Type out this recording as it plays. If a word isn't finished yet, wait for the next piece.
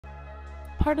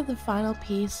part of the final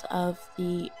piece of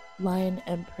the Lion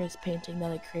Empress painting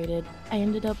that I created, I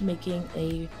ended up making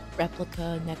a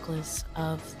replica necklace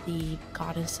of the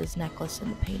goddess's necklace in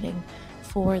the painting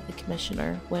for the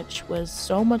commissioner, which was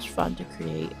so much fun to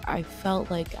create. I felt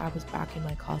like I was back in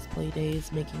my cosplay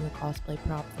days, making a cosplay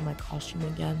prop for my costume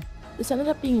again. This ended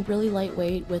up being really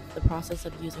lightweight with the process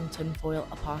of using tinfoil,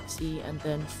 epoxy, and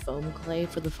then foam clay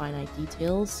for the finite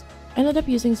details. I ended up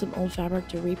using some old fabric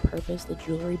to repurpose the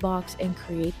jewelry box and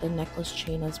create the necklace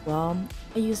chain as well.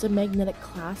 I used a magnetic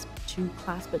clasp to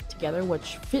clasp it together,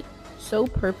 which fit so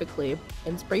perfectly,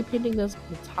 and spray painting this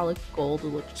metallic gold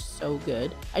looked so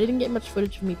good. I didn't get much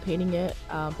footage of me painting it,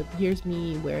 but here's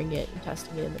me wearing it and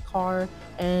testing it in the car,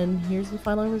 and here's the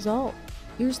final result.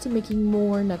 Here's to making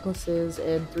more necklaces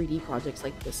and 3D projects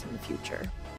like this in the future.